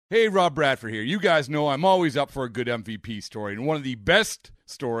Hey, Rob Bradford here. You guys know I'm always up for a good MVP story, and one of the best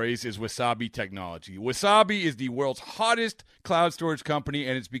stories is Wasabi Technology. Wasabi is the world's hottest cloud storage company,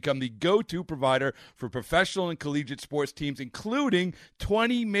 and it's become the go-to provider for professional and collegiate sports teams, including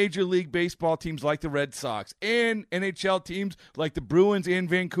 20 Major League Baseball teams like the Red Sox and NHL teams like the Bruins and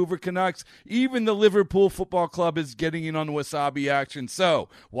Vancouver Canucks. Even the Liverpool Football Club is getting in on the Wasabi action. So,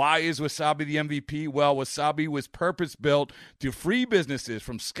 why is Wasabi the MVP? Well, Wasabi was purpose-built to free businesses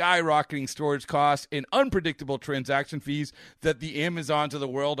from skyrocketing storage costs and unpredictable transaction fees that the Amazons of the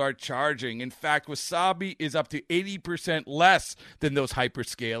world are charging. In fact, Wasabi is up to 80% less than those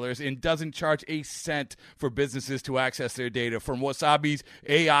hyperscalers and doesn't charge a cent for businesses to access their data. From Wasabi's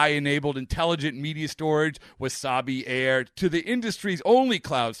AI-enabled intelligent media storage, Wasabi Air, to the industry's only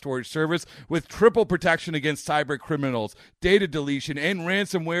cloud storage service with triple protection against cyber criminals, data deletion, and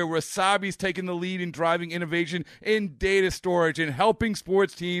ransomware, Wasabi's taken the lead in driving innovation in data storage and helping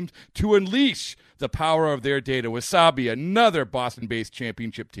sports teams to unleash the power of their data. Wasabi, another Boston-based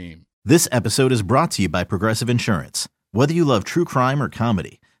championship team. This episode is brought to you by Progressive Insurance. Whether you love true crime or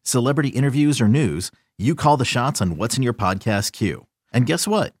comedy, celebrity interviews or news, you call the shots on what's in your podcast queue. And guess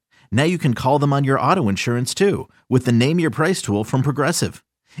what? Now you can call them on your auto insurance too with the Name Your Price tool from Progressive.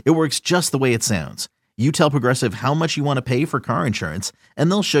 It works just the way it sounds. You tell Progressive how much you want to pay for car insurance, and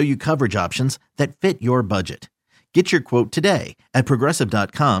they'll show you coverage options that fit your budget. Get your quote today at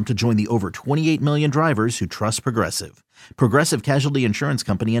Progressive.com to join the over 28 million drivers who trust Progressive. Progressive Casualty Insurance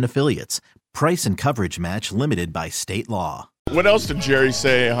Company and Affiliates. Price and coverage match limited by state law. What else did Jerry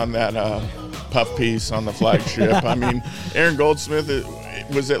say on that puff piece on the flagship? I mean, Aaron Goldsmith,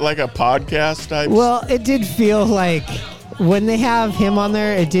 was it like a podcast type? Well, it did feel like, when they have him on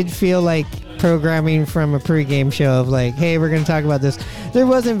there, it did feel like programming from a pregame show of like, hey, we're going to talk about this. There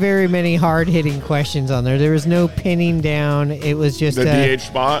wasn't very many hard-hitting questions on there. There was no pinning down. It was just the DH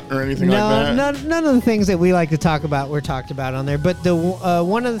spot or anything like that? None of the things that we like to talk about were talked about on there. But the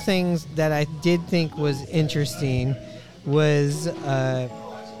one of the things that I did think was interesting was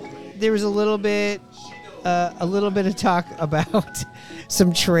there was a little bit of talk about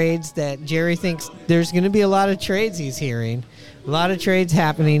some trades that Jerry thinks there's going to be a lot of trades he's hearing. A lot of trades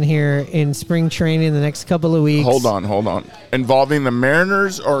happening here in spring training in the next couple of weeks. Hold on. Involving the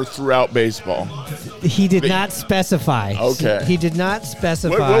Mariners or throughout baseball? He did not specify. Okay. He did not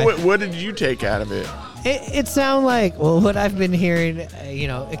specify. What did you take out of it? It sounded like, well, what I've been hearing,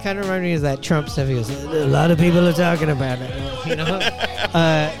 it kind of reminded me of that Trump stuff. He goes, a lot of people are talking about it.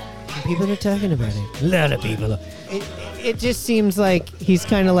 People are talking about it. A lot of people. It just seems like he's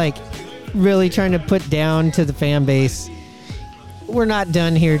kind of like really trying to put down to the fan base, we're not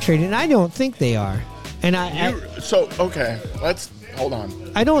done here trading. And I don't think they are. And let's hold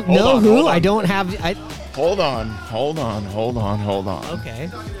on. I don't know who. I don't have. Hold on.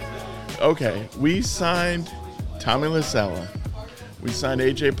 Okay. We signed Tommy Lasella. We signed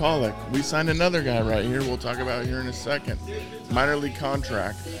A.J. Pollock. We signed another guy right here we'll talk about here in a second. Minor league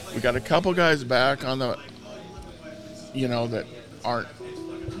contract. We got a couple guys back on the, that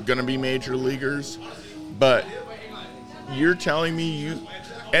aren't going to be major leaguers. But you're telling me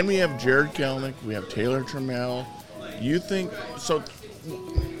and we have Jared Kelenic, we have Taylor Trammell. You think so?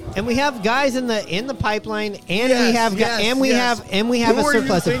 And we have guys in the pipeline, and we have a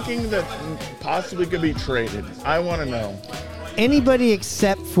surplus. Who are you thinking that possibly could be traded? I want to know. Anybody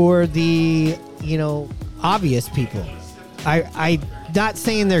except for the obvious people. I'm not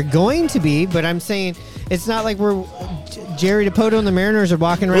saying they're going to be, but I'm saying it's not like we're Jerry Dipoto and the Mariners are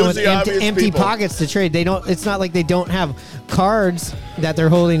walking around with empty pockets to trade. They don't. It's not like they don't have cards that they're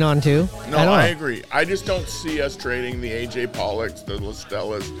holding on to. No, I agree. I just don't see us trading the A.J. Pollocks, the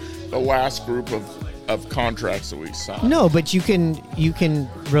Lastellas, the last group of contracts that we signed. No, but you can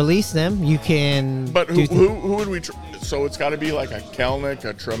release them. You can. But who would we? So it's got to be like a Kelenic,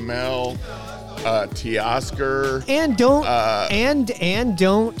 a Trammell, Teoscar,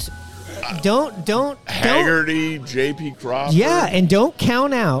 don't Haggerty, J.P. Crawford. Yeah, and don't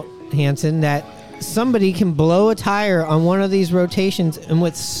count out, Hanson, that somebody can blow a tire on one of these rotations, and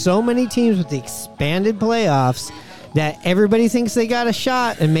with so many teams with the expanded playoffs that everybody thinks they got a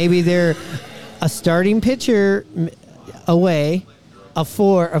shot, and maybe they're a starting pitcher away, a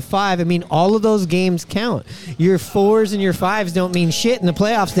 4, a 5. I mean, all of those games count. Your 4s and your 5s don't mean shit in the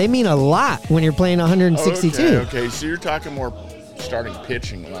playoffs. They mean a lot when you're playing 162. Okay, so you're talking more starting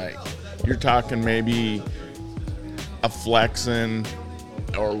pitching, like you're talking maybe a Flexen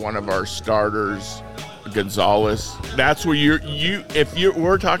or one of our starters, Gonzalez. That's where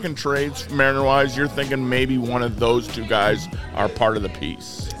we're talking trades Mariner-wise, you're thinking maybe one of those two guys are part of the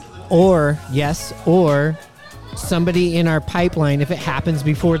piece. Or somebody in our pipeline if it happens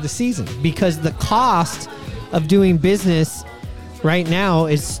before the season, because the cost of doing business right now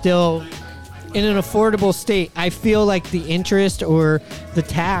is still in an affordable state. I feel like the interest or the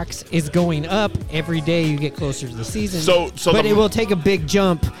tax is going up every day you get closer to the season. But it will take a big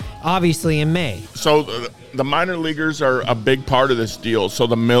jump, obviously, in May. So the minor leaguers are a big part of this deal. So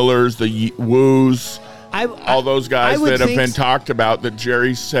the Millers, the Woos, all those guys that have been talked about, that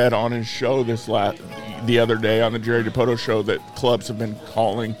Jerry said on his show the other day on the Jerry DiPoto show, that clubs have been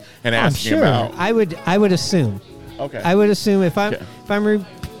calling and asking about. I would assume. Okay. I would assume if I'm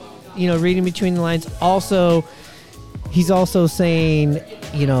reading between the lines. Also, he's also saying,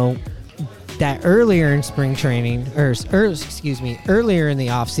 that earlier in spring training, earlier in the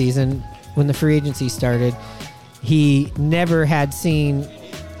off season when the free agency started, he never had seen,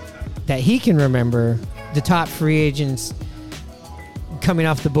 that he can remember, the top free agents coming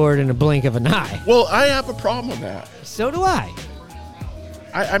off the board in a blink of an eye. Well, I have a problem with that. So do I.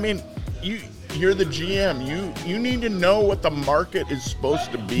 I mean, you're the GM. You need to know what the market is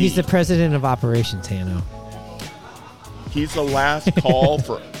supposed to be. He's the president of operations, Hanno. He's the last call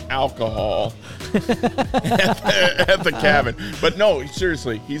for alcohol at the cabin. But no,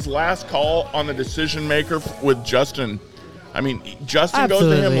 seriously, he's last call on the decision maker with Justin. I mean, Justin goes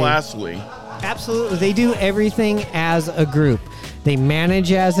to him lastly. Absolutely. They do everything as a group. They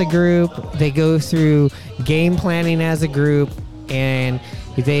manage as a group. They go through game planning as a group. And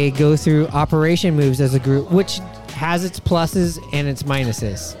they go through operation moves as a group, which has its pluses and its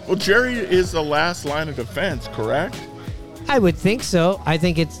minuses. Well, Jerry is the last line of defense, correct? I would think so. I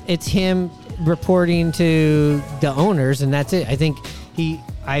think it's him reporting to the owners, and that's it.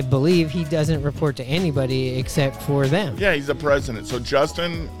 I believe he doesn't report to anybody except for them. Yeah, he's the president. So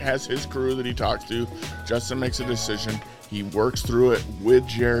Justin has his crew that he talks to. Justin makes a decision. He works through it with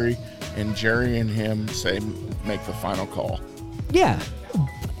Jerry, and Jerry and him make the final call. Yeah.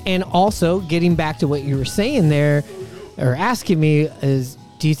 And also, getting back to what you were saying there, or asking me, is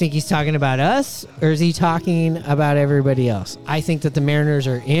do you think he's talking about us, or is he talking about everybody else? I think that the Mariners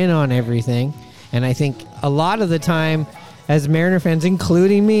are in on everything, and I think a lot of the time, as Mariner fans,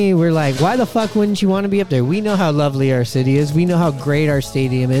 including me, we're like, why the fuck wouldn't you want to be up there? We know how lovely our city is. We know how great our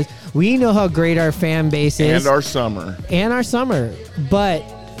stadium is. We know how great our fan base is. And our summer. But,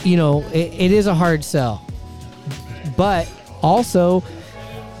 it is a hard sell. But also,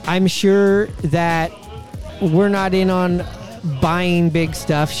 I'm sure that we're not in on buying big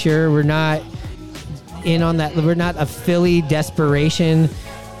stuff. Sure, we're not in on that. We're not a Philly desperation,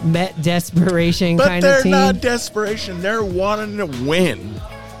 Met desperation kind of team. But they're not desperation. They're wanting to win.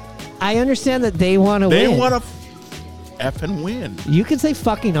 I understand that they want to win. They want to effing win. You can say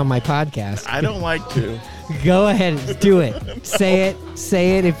fucking on my podcast. I don't like to. Go ahead, do it. No. Say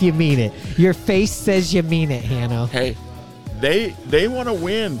it if you mean it. Your face says you mean it, Hanno. Hey, they want to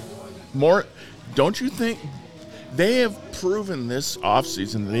win more. Don't you think they have proven this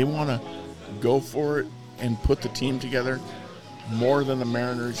offseason that they want to go for it and put the team together more than the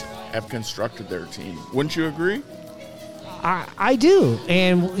Mariners have constructed their team? Wouldn't you agree? I do.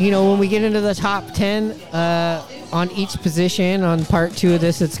 And, when we get into the top 10 on each position on part 2 of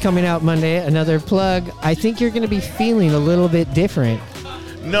this, it's coming out Monday, another plug, I think you're going to be feeling a little bit different.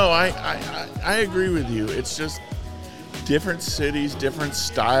 No, I agree with you. It's just different cities, different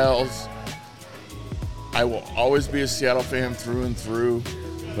styles. I will always be a Seattle fan through and through,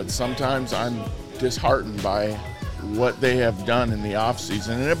 but sometimes I'm disheartened by what they have done in the offseason,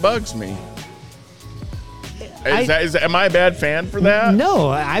 and it bugs me. Am I a bad fan for that? No,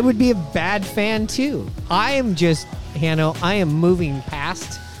 I would be a bad fan too. I am moving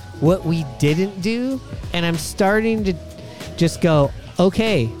past what we didn't do, and I'm starting to just go,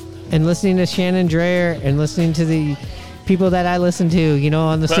 okay, and listening to Shannon Dreyer and listening to the people that I listen to,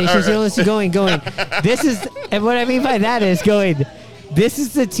 on the stations, going, this is, and what I mean by that is going, this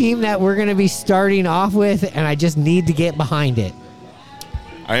is the team that we're going to be starting off with, and I just need to get behind it.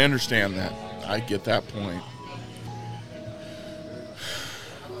 I understand that. I get that point.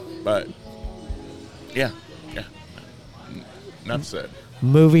 But, yeah. Enough said.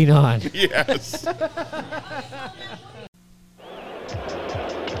 Moving on. Yes.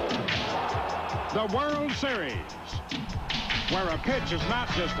 The World Series, where a pitch is not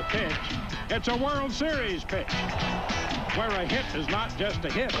just a pitch, it's a World Series pitch. Where a hit is not just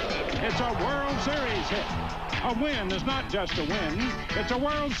a hit, it's a World Series hit. A win is not just a win, it's a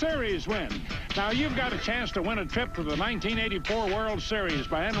World Series win. Now you've got a chance to win a trip to the 1984 World Series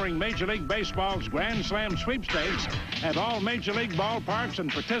by entering Major League Baseball's Grand Slam sweepstakes at all Major League ballparks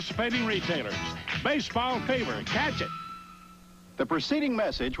and participating retailers. Baseball fever, catch it. The preceding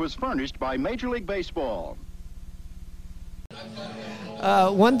message was furnished by Major League Baseball.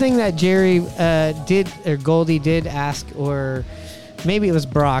 One thing that Jerry Goldie did ask, or maybe it was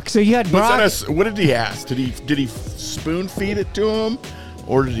Brock. So you had Brock. What did he ask? Did he spoon feed it to him,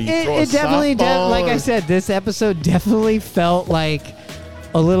 or did he throw a it definitely softball? Like I said, this episode definitely felt like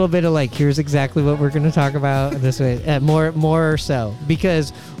a little bit of like, here's exactly what we're going to talk about this way, more so.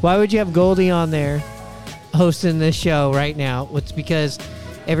 Because why would you have Goldie on there hosting this show right now? It's because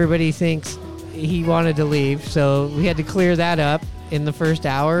everybody thinks he wanted to leave, so we had to clear that up in the first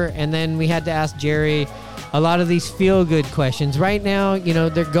hour, and then we had to ask Jerry a lot of these feel-good questions. Right now,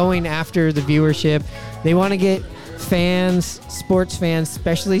 they're going after the viewership. They want to get fans, sports fans,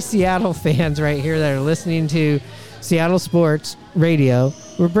 especially Seattle fans right here that are listening to Seattle sports radio.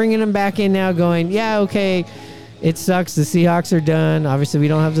 We're bringing them back in now going, yeah, okay, it sucks. The Seahawks are done. Obviously, we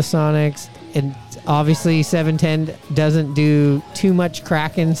don't have the Sonics. And obviously, 710 doesn't do too much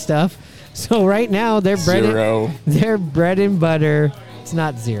Kraken stuff. So right now, their bread and butter, it's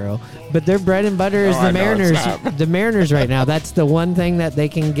not zero, but their bread and butter is the Mariners. The Mariners right now. That's the one thing that they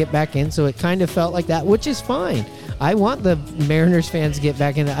can get back in. So it kind of felt like that, which is fine. I want the Mariners fans to get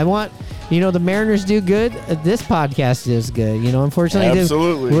back in. I want, the Mariners do good. This podcast is good. Unfortunately,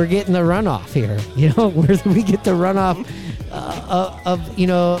 absolutely, we're getting the runoff here. We get the runoff of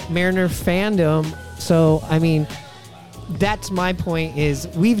Mariner fandom. So I mean, that's my point. Is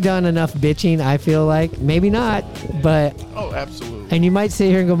we've done enough bitching. I feel like maybe not, but absolutely. And you might sit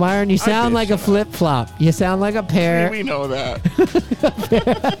here and go, Myron, you sound like a flip flop. You sound like a pair. We know that.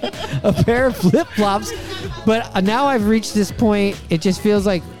 a pair of flip flops. But now I've reached this point. It just feels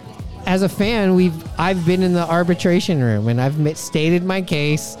like, as a fan, I've been in the arbitration room and I've stated my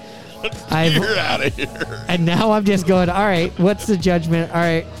case. You're out of here. And now I'm just going, all right, what's the judgment? All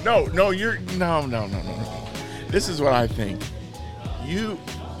right. No. This is what I think. You've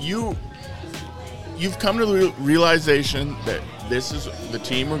come to the realization that this is the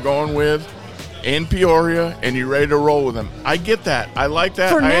team we're going with in Peoria, and you're ready to roll with them. I get that. I like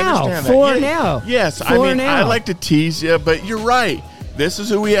that. I understand that. Now. Yes. I like to tease you, but you're right. This is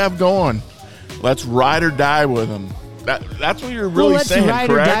who we have going. Let's ride or die with them. That's what you're really saying, correct? Let's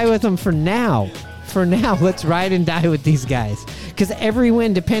ride or die with them for now. For now, let's ride and die with these guys. Because every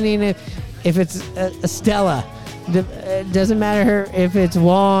win, depending if it's Stella, it doesn't matter if it's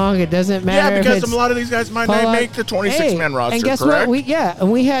Wong. It doesn't matter. Yeah, because a lot of these guys might not make the 26-man roster. And guess correct? what?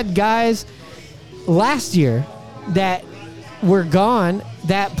 We had guys last year that were gone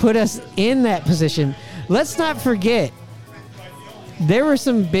that put us in that position. Let's not forget, there were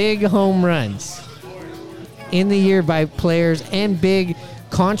some big home runs in the year by players and big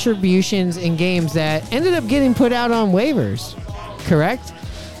contributions in games that ended up getting put out on waivers. Correct?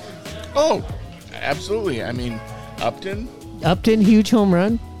 Oh, absolutely. I mean, Upton, huge home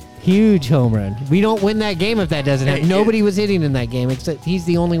run. Huge home run. We don't win that game if that doesn't happen. Nobody was hitting in that game except he's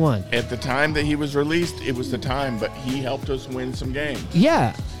the only one. At the time that he was released, it was the time, but he helped us win some games.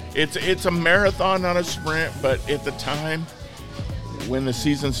 Yeah. It's a marathon, not a sprint, but at the time when the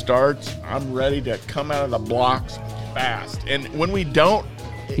season starts, I'm ready to come out of the blocks fast. And when we don't...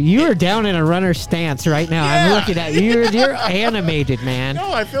 You're down in a runner stance right now. Yeah. I'm looking at you. You're animated, man.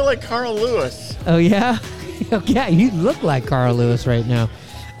 No, I feel like Carl Lewis. Oh, yeah? Yeah, you look like Carl Lewis right now.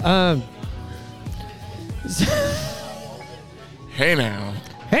 Hey now.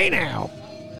 Hey now.